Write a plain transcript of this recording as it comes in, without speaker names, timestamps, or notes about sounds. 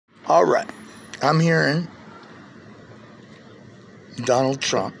All right, I'm hearing Donald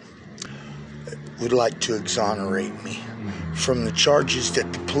Trump would like to exonerate me from the charges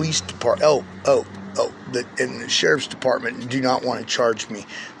that the police department, and the sheriff's department do not want to charge me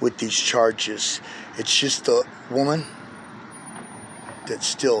with these charges. It's just the woman that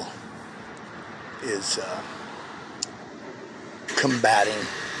still is combating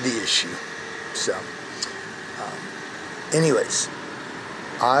the issue. So, anyways,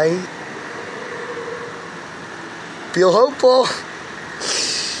 I feel hopeful.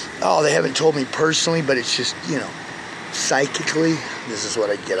 Oh, they haven't told me personally, but it's just, psychically, this is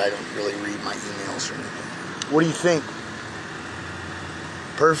what I get. I don't really read my emails or anything. What do you think?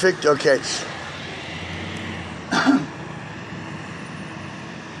 Perfect? Okay.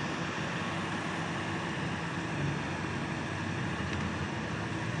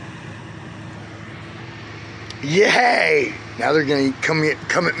 Yay! Now they're going to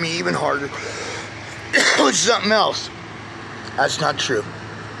come at me even harder with something else. That's not true.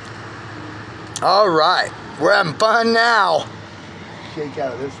 All right, we're having fun now. Shake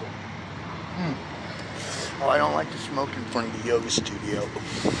out of this one. Oh, I don't like to smoke in front of the yoga studio.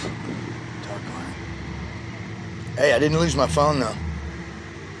 Hey, I didn't lose my phone though.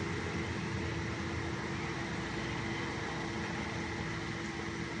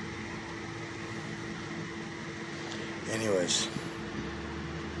 Anyways.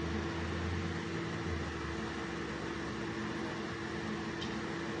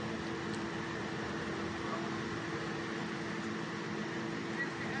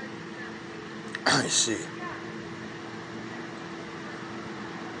 I see.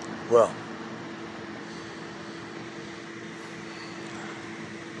 Well,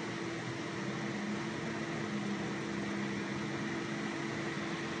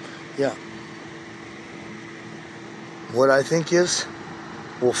 yeah. What I think is,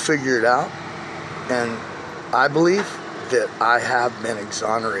 we'll figure it out, and I believe that I have been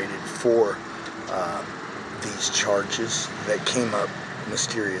exonerated for these charges that came up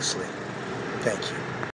mysteriously. Thank you.